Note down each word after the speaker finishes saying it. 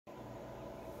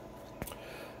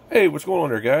Hey, what's going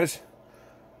on there, guys?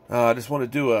 I just want to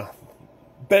do a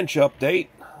bench update.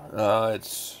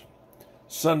 It's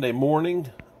Sunday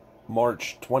morning,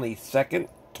 March 22nd,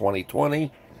 2020.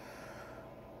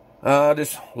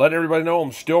 Just let everybody know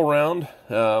I'm still around.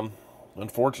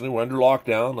 Unfortunately, we're under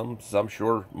lockdown. I'm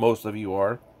sure most of you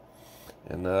are.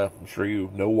 And I'm sure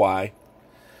you know why.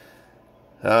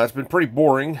 It's been pretty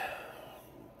boring.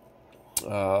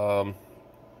 I'm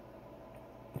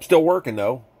still working,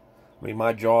 though. I mean,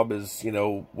 my job is,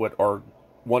 what our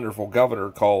wonderful governor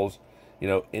calls,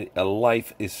 a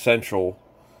life essential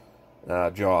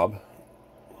job.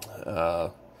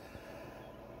 And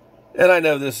I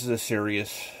know this is a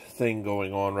serious thing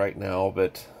going on right now,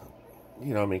 but,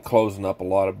 closing up a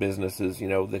lot of businesses,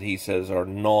 that he says are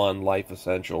non-life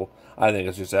essential, I think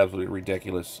it's just absolutely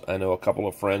ridiculous. I know a couple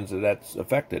of friends that's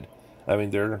affected. I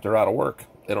mean, they're out of work.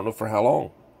 They don't know for how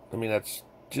long. I mean, that's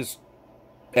just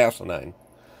asinine.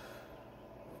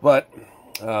 But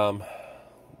it's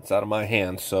out of my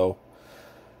hands, so.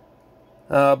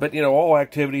 But, all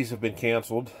activities have been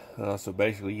canceled. So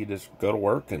basically, you just go to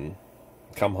work and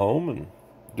come home and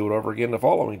do it over again the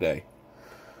following day.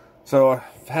 So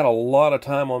I've had a lot of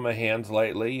time on my hands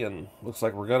lately, and looks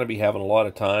like we're going to be having a lot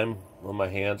of time on my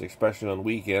hands, especially on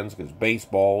weekends, because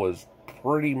baseball has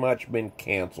pretty much been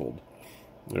canceled.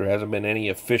 There hasn't been any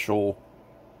official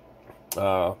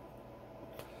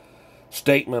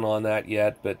statement on that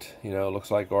yet, but it looks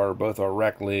like both our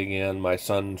rec league and my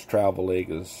son's travel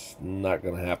league is not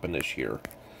going to happen this year.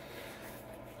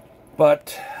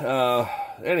 But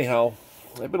anyhow,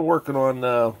 I've been working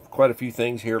on quite a few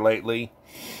things here lately.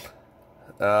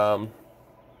 You've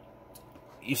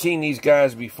seen these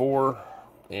guys before,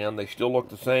 and they still look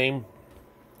the same.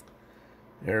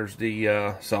 There's the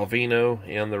Salvino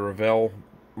and the Revell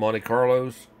Monte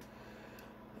Carlos.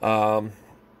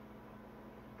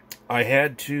 I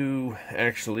had to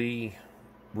actually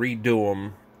redo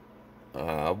them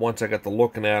once I got to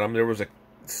looking at them. There was a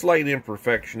slight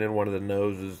imperfection in one of the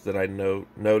noses that I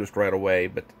noticed right away,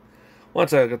 but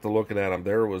once I got to looking at them,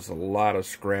 there was a lot of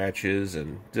scratches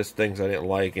and just things I didn't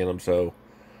like in them. So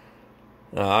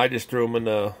I just threw them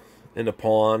in the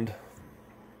pond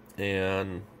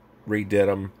and redid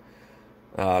them.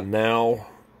 Now,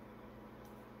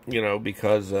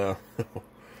 because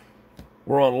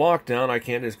we're on lockdown, I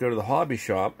can't just go to the hobby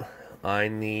shop. I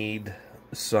need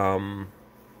some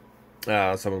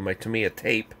of my Tamiya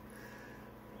tape.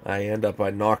 I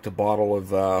knocked a bottle of,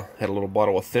 had a little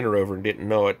bottle of thinner over and didn't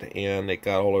know it, and it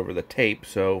got all over the tape,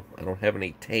 so I don't have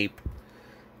any tape.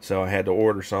 So I had to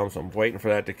order some, so I'm waiting for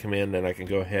that to come in, then I can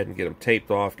go ahead and get them taped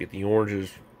off, get the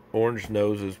orange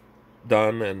noses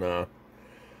done, and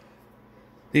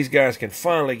these guys can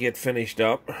finally get finished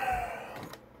up.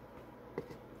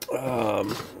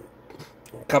 A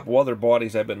couple other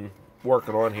bodies I've been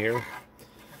working on here.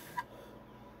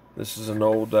 This is an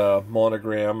old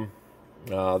monogram.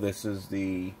 This is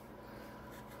the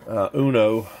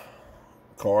Uno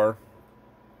car.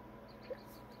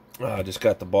 I just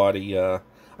got the body. I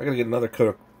gotta get another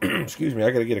coat of excuse me, I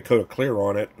gotta get a coat of clear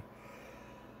on it,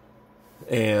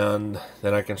 and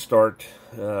then I can start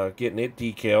getting it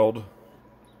decaled.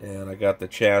 And I got the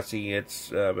chassis.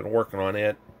 I've been working on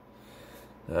it.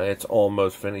 It's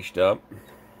almost finished up.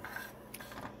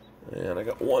 And I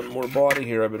got one more body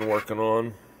here I've been working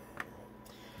on.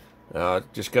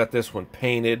 Just got this one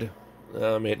painted.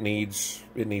 It needs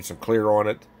some clear on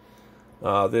it.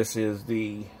 This is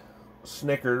the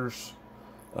Snickers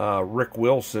Rick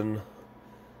Wilson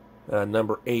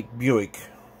number 8 Buick.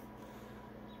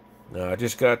 I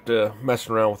just got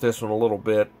messing around with this one a little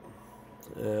bit.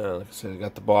 Like I said, I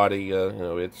got the body. I'm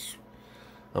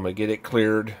gonna get it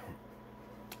cleared,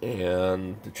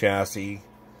 and the chassis.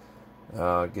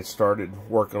 Get started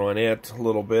working on it a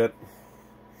little bit.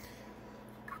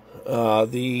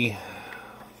 The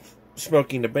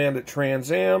Smoking the Bandit Trans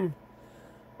Am,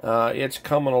 it's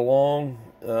coming along.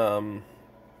 I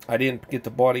didn't get the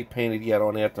body painted yet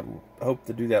on it. I hope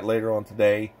to do that later on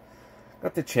today.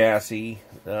 Got the chassis.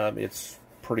 It's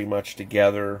pretty much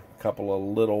together. A couple of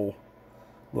little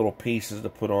pieces to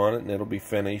put on it, and it'll be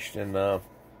finished. And the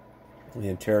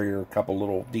interior, a couple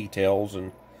little details,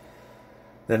 and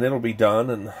then it'll be done,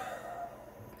 and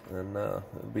it'll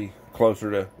be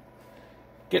closer to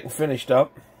getting finished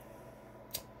up.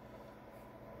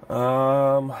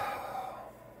 What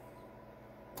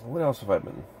else have I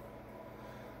been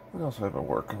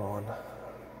working on?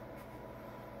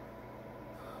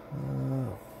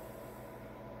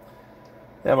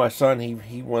 Yeah, my son,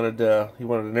 he wanted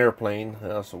an airplane,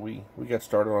 so we got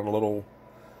started on a little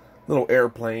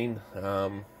airplane.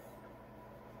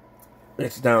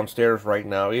 It's downstairs right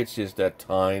now. It's just that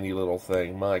tiny little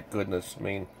thing. My goodness. I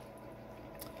mean,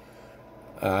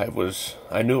 I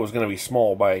knew it was going to be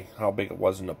small by how big it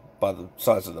was by the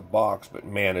size of the box, but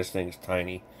man, this thing's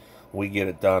tiny. When we get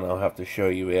it done, I'll have to show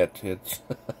you it. It's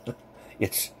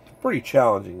it's pretty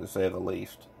challenging, to say the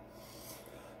least.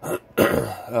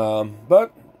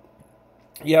 But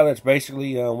yeah, that's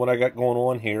basically what I got going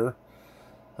on here.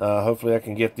 Hopefully I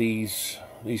can get these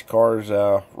cars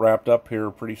wrapped up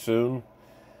here pretty soon.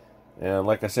 And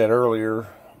like I said earlier,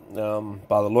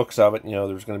 by the looks of it,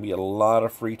 there's going to be a lot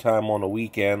of free time on the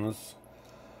weekends.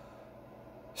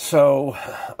 So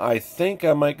I think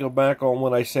I might go back on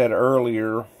what I said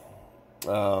earlier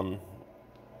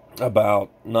about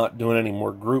not doing any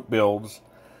more group builds.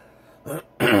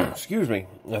 Excuse me.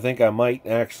 I think I might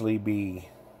actually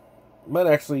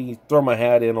throw my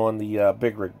hat in on the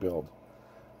big rig build.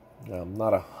 I'm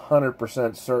not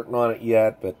 100% certain on it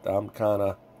yet, but I'm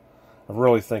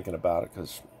really thinking about it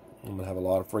because I'm going to have a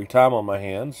lot of free time on my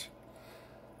hands.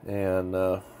 And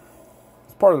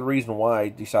it's part of the reason why I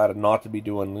decided not to be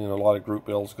doing a lot of group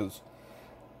builds, because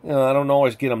I don't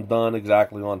always get them done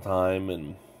exactly on time,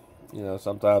 and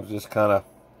sometimes just kind of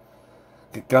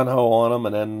get gung-ho on them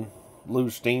and then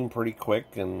lose steam pretty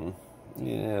quick, and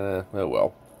oh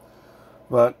well.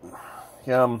 But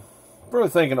yeah, I'm really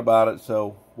thinking about it,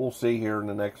 so we'll see here in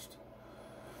the next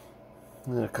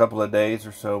couple of days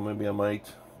or so. Maybe I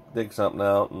might dig something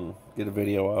out and get a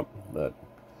video up. But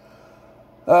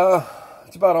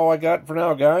that's about all I got for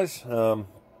now, guys. Hope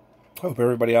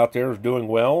everybody out there is doing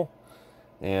well,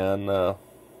 and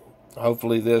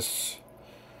hopefully this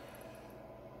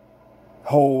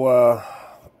whole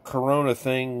Corona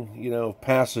thing,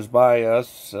 passes by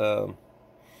us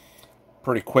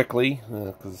pretty quickly,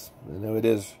 because I know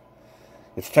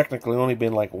it's technically only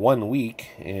been like 1 week,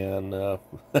 and the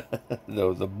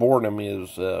boredom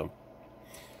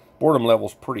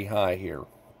level's pretty high here.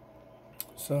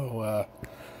 So,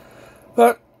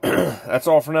 but that's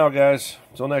all for now, guys.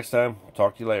 Until next time,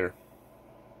 talk to you later.